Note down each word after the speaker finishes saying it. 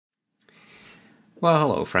Well,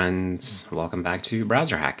 hello friends, welcome back to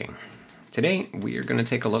browser hacking. Today we are going to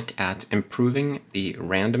take a look at improving the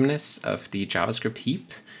randomness of the JavaScript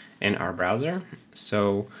heap in our browser.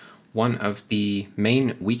 So one of the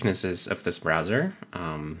main weaknesses of this browser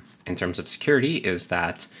in terms of security is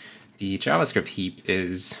that the JavaScript heap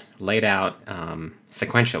is laid out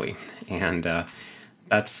sequentially, and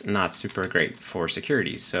that's not super great for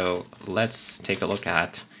security. So let's take a look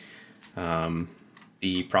at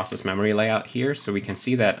the process memory layout here. So we can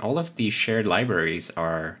see that all of the shared libraries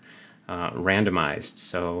are randomized.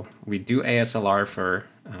 So we do ASLR for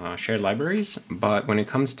shared libraries, but when it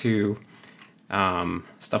comes to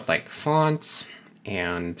stuff like fonts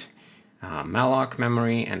and malloc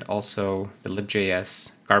memory and also the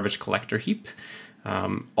libjs garbage collector heap,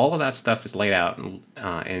 all of that stuff is laid out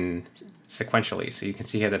in sequentially. So you can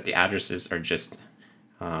see here that the addresses are just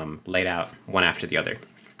laid out one after the other.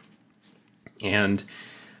 And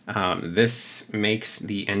this makes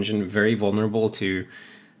the engine very vulnerable to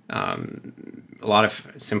a lot of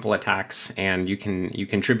simple attacks, and you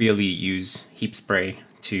can trivially use heap spray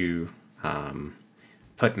to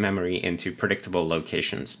put memory into predictable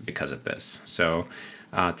locations because of this. So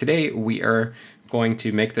today we are going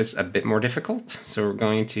to make this a bit more difficult. So we're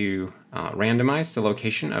going to randomize the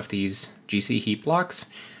location of these GC heap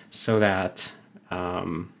blocks so that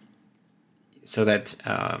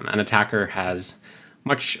an attacker has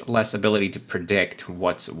much less ability to predict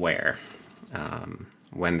what's where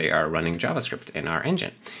when they are running JavaScript in our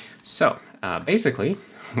engine. So basically,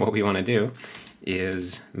 what we want to do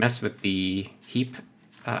is mess with the heap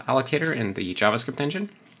allocator in the JavaScript engine.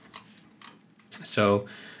 So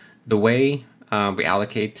the way we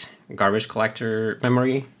allocate garbage collector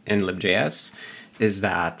memory in libjs is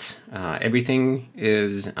that everything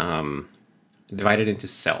is divided into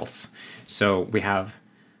cells. So we have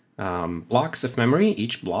blocks of memory.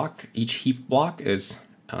 Each heap block is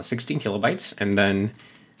 16 kilobytes, and then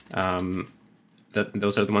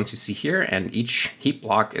those are the ones you see here, and each heap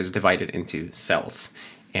block is divided into cells.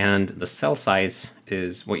 And the cell size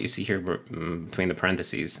is what you see here between the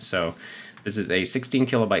parentheses. So this is a 16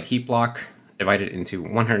 kilobyte heap block divided into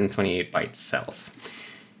 128 byte cells.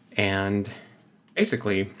 And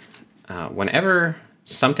basically, whenever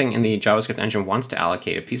something in the JavaScript engine wants to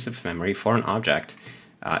allocate a piece of memory for an object,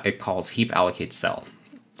 it calls heap allocate cell,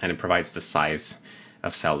 and it provides the size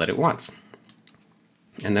of cell that it wants.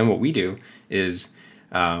 And then what we do is,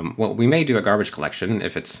 well, we may do a garbage collection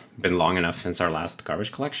if it's been long enough since our last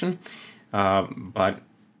garbage collection, but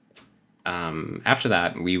after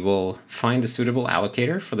that we will find a suitable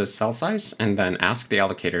allocator for the cell size and then ask the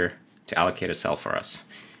allocator to allocate a cell for us.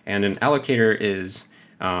 And an allocator is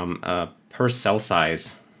a per cell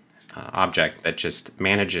size object that just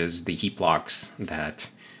manages the heap blocks that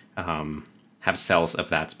have cells of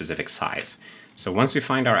that specific size. So once we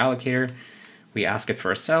find our allocator, we ask it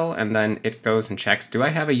for a cell, and then it goes and checks, do I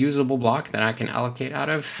have a usable block that I can allocate out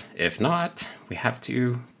of? If not, we have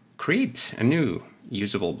to create a new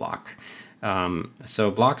usable block. So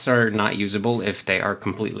blocks are not usable if they are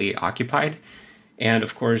completely occupied. And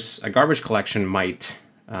of course, a garbage collection might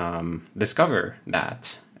discover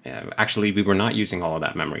that actually we were not using all of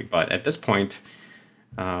that memory. But at this point,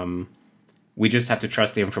 we just have to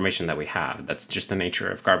trust the information that we have. That's just the nature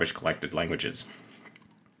of garbage collected languages.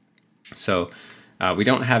 So we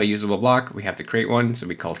don't have a usable block. We have to create one. So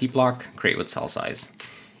we call heap block, create with cell size.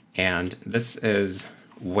 And this is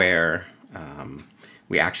where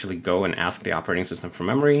we actually go and ask the operating system for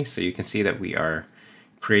memory. So you can see that we are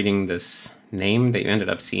creating this name that you ended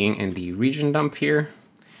up seeing in the region dump here,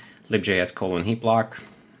 libjs : heap block,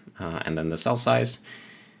 and then the cell size.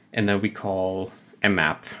 And then we call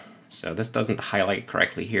mmap. So this doesn't highlight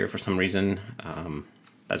correctly here for some reason.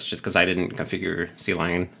 That's just because I didn't configure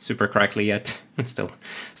CLine super correctly yet. I'm still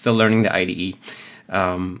learning the IDE.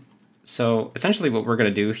 So essentially what we're going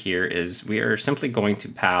to do here is we are simply going to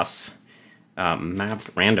pass map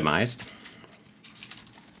randomized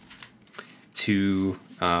to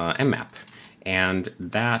mmap. And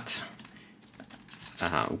that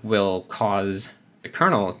will cause the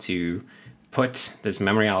kernel to put this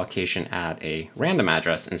memory allocation at a random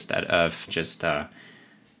address instead of just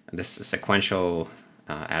this sequential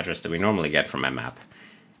address that we normally get from mmap.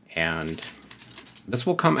 And this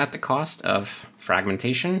will come at the cost of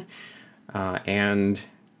fragmentation, and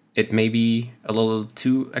it may be a little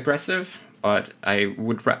too aggressive, but I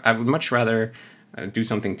would much rather do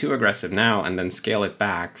something too aggressive now and then scale it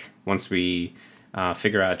back once we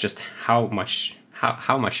figure out just how much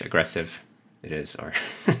aggressive it is, or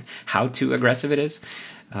how too aggressive it is,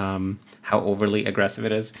 how overly aggressive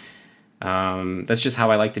it is. That's just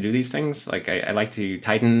how I like to do these things. Like I like to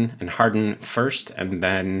tighten and harden first, and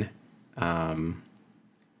then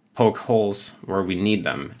poke holes where we need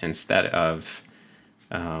them instead of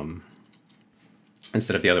the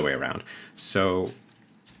other way around. So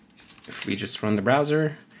if we just run the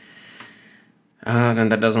browser, then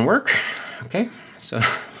that doesn't work. Okay, so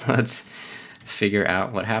let's figure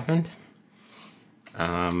out what happened.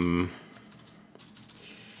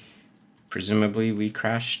 Presumably we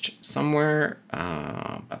crashed somewhere.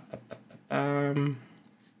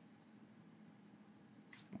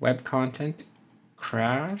 Web content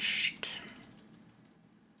crashed.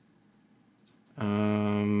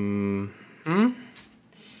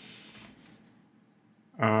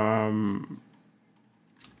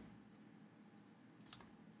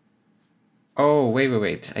 Oh,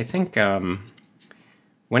 wait. I think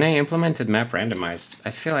when I implemented map randomized,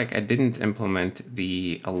 I feel like I didn't implement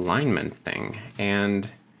the alignment thing, and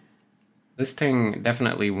this thing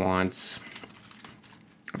definitely wants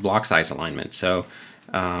block size alignment. So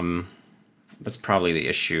that's probably the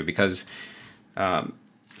issue, because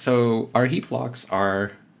so our heap blocks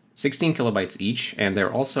are 16 kilobytes each, and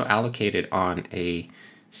they're also allocated on a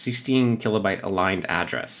 16 kilobyte aligned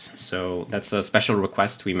address. So that's a special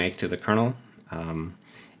request we make to the kernel.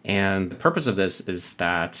 And the purpose of this is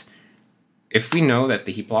that if we know that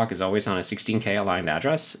the heap block is always on a 16K aligned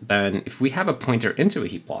address, then if we have a pointer into a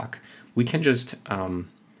heap block, we can just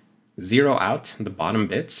zero out the bottom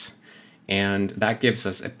bits, and that gives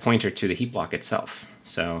us a pointer to the heap block itself.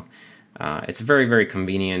 So it's very, very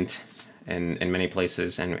convenient in many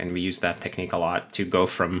places, and we use that technique a lot to go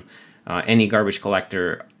from any garbage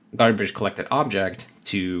collected object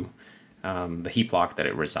to the heap block that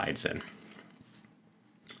it resides in.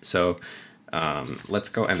 So let's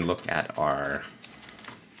go and look at our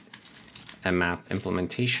mmap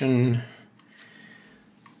implementation.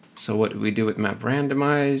 So what do we do with map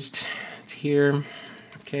randomized? It's here,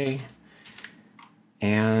 okay.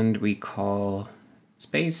 And we call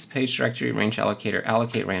space page directory range allocator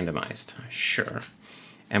allocate randomized, sure.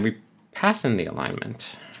 And we pass in the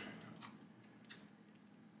alignment,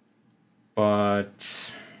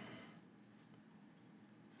 but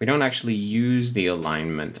we don't actually use the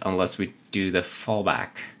alignment unless we do the fallback.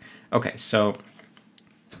 Okay, so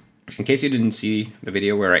in case you didn't see the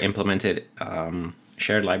video where I implemented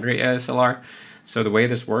shared library ASLR, so the way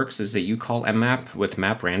this works is that you call mmap with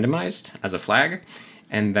map randomized as a flag,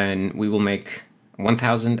 and then we will make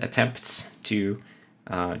 1,000 attempts to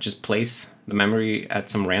just place the memory at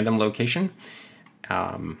some random location.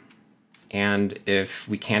 And if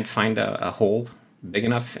we can't find a hole big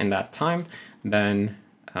enough in that time, then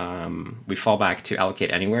we fall back to allocate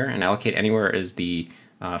anywhere, and allocate anywhere is the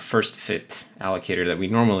first fit allocator that we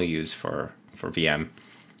normally use for VM.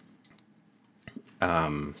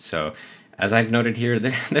 So as I've noted here,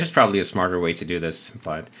 there's probably a smarter way to do this,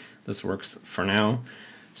 but this works for now.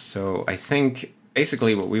 So I think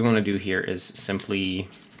basically what we want to do here is simply,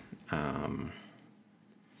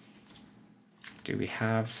 do we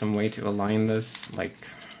have some way to align this, like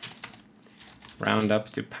round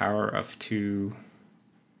up to power of 2?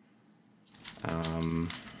 I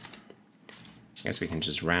guess we can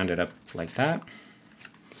just round it up like that.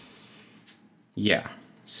 Yeah,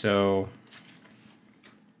 so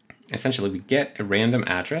essentially we get a random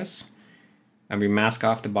address and we mask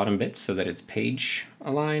off the bottom bits so that it's page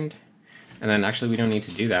aligned. And then actually we don't need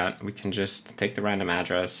to do that. We can just take the random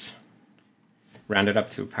address, round it up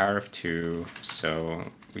to a power of 2, so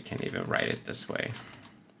we can even write it this way.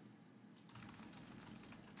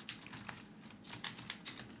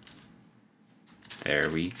 There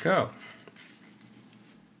we go.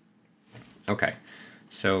 Okay,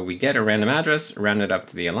 so we get a random address, round it up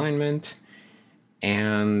to the alignment,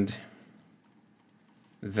 and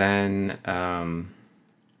then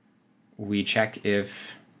we check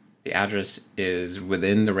if the address is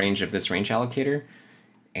within the range of this range allocator,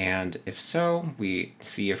 and if so, we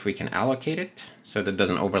see if we can allocate it so that it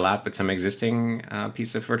doesn't overlap with some existing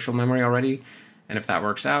piece of virtual memory already, and if that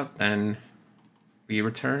works out, then we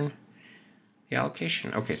return the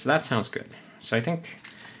allocation. Okay, so that sounds good. So I think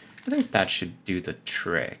that should do the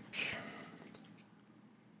trick.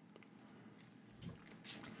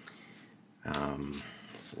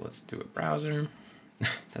 So let's do a browser.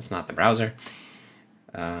 That's not the browser.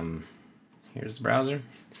 Here's the browser.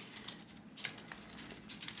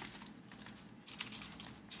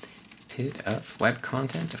 PID of web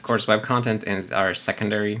content. Of course, web content is our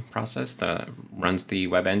secondary process that runs the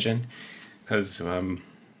web engine, because a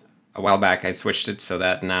while back I switched it so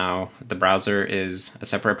that now the browser is a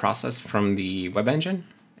separate process from the web engine,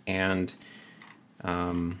 and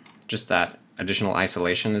just that additional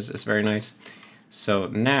isolation is very nice. So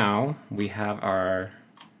now we have our,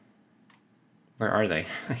 where are they?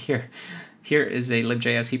 Here is a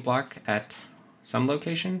libjs heap block at some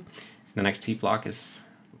location. The next heap block is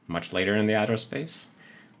much later in the address space.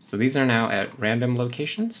 So these are now at random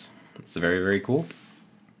locations. It's very cool.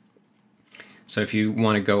 So if you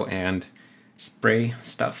want to go and spray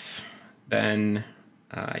stuff, then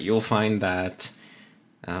you'll find that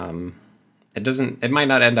it might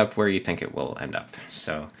not end up where you think it will end up.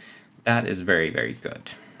 So that is very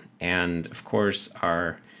good. And of course,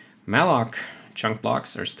 our malloc chunk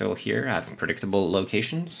blocks are still here at predictable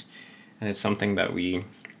locations, and it's something that we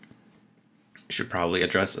should probably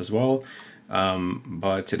address as well.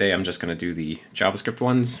 But today I'm just going to do the JavaScript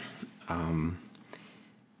ones.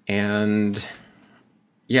 And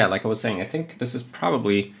yeah, like I was saying, I think this is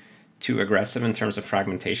probably too aggressive in terms of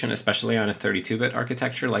fragmentation, especially on a 32-bit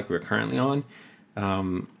architecture like we're currently on.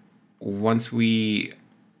 Once we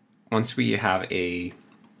have a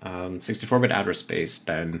 64-bit address space,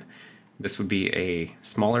 then this would be a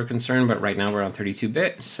smaller concern, but right now we're on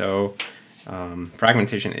 32-bit, so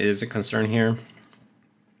fragmentation is a concern here.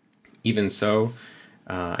 Even so,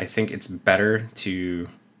 I think it's better to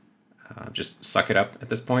just suck it up at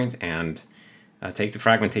this point and take the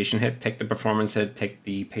fragmentation hit, take the performance hit, take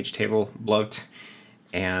the page table bloat,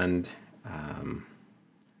 and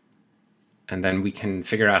then we can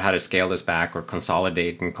figure out how to scale this back or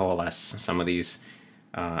consolidate and coalesce some of these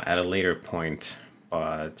at a later point.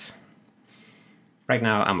 But right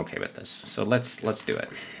now, I'm okay with this. So let's do it.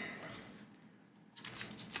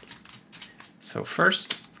 So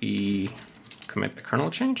first, we commit the kernel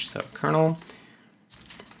change. So kernel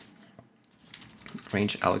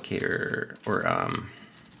range allocator or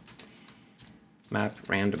map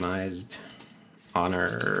randomized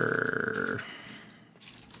honor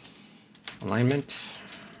alignment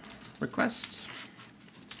requests.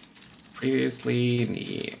 Previously,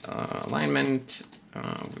 the alignment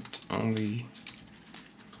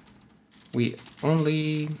we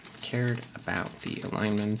only cared about the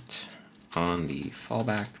alignment on the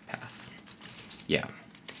fallback path. Yeah,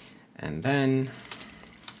 and then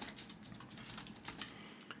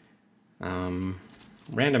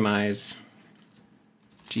randomize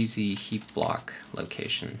GZ heap block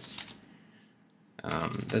locations.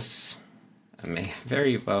 This may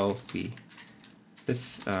very well be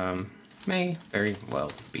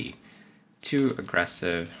too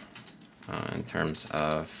aggressive in terms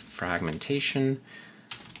of fragmentation,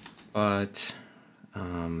 but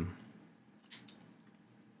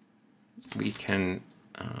we can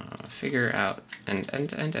figure out and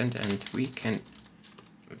we can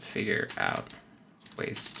figure out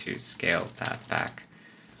ways to scale that back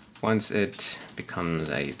once it becomes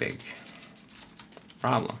a big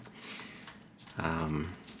problem.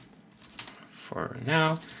 For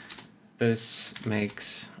now, this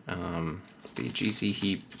makes the GC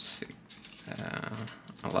heaps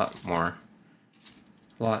a lot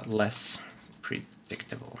less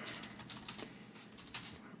predictable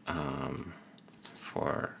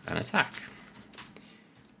for an attacker.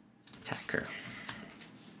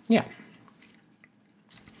 Yeah.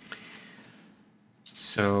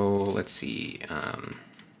 So let's see.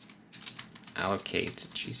 Allocate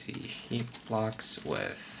GC heap blocks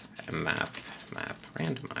with a map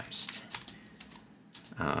randomized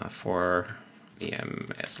for the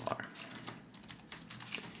MSLR.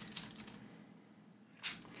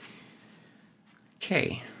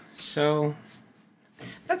 Okay, so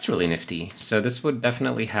that's really nifty. So this would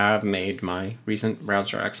definitely have made my recent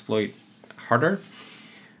browser exploit harder.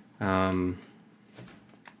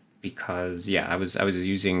 Because yeah, I was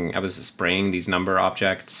spraying these number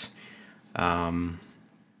objects on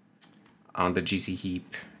the GC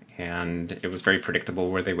heap, and it was very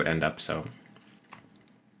predictable where they would end up. So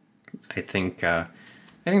I think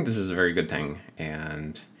this is a very good thing.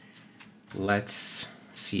 And let's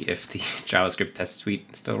see if the JavaScript test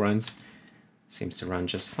suite still runs. Seems to run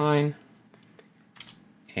just fine,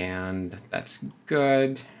 and that's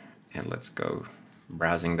good. And let's go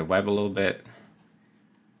browsing the web a little bit.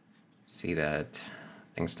 See that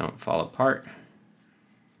things don't fall apart.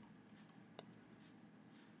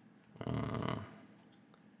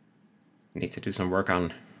 Need to do some work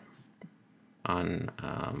on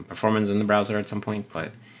performance in the browser at some point,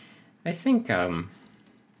 but I think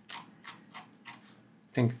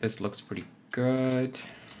this looks pretty good.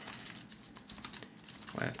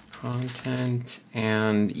 Web content,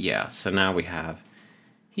 and yeah, so now we have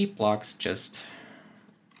heap blocks just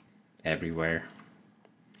everywhere.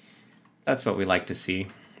 That's what we like to see.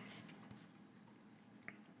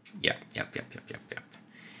 Yep.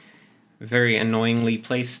 Very annoyingly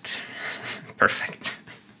placed Perfect.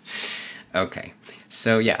 Okay,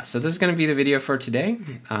 so yeah, so this is going to be the video for today,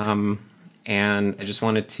 and I just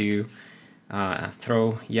wanted to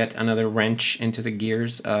throw yet another wrench into the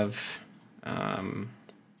gears of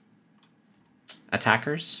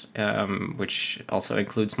attackers, which also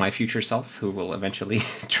includes my future self, who will eventually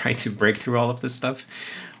try to break through all of this stuff.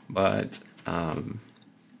 But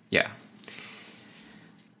yeah,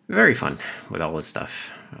 very fun with all this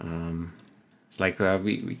stuff. It's like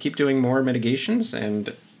we keep doing more mitigations,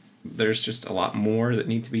 and there's just a lot more that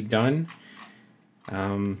need to be done.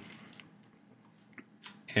 And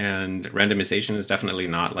randomization is definitely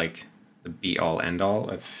not like the be-all end-all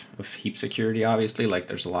of heap security, obviously. Like,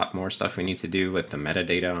 there's a lot more stuff we need to do with the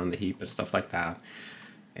metadata on the heap and stuff like that.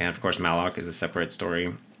 And of course, malloc is a separate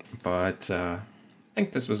story. But I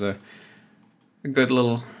think this was a good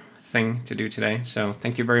little thing to do today. So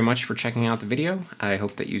thank you very much for checking out the video. I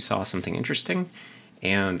hope that you saw something interesting.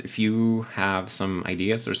 And if you have some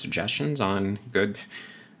ideas or suggestions on good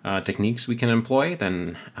techniques we can employ,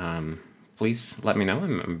 then please let me know.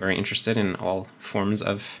 I'm very interested in all forms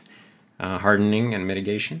of hardening and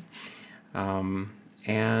mitigation.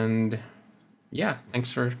 And yeah,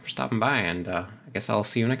 thanks for stopping by, and I guess I'll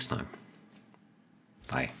see you next time.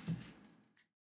 Bye.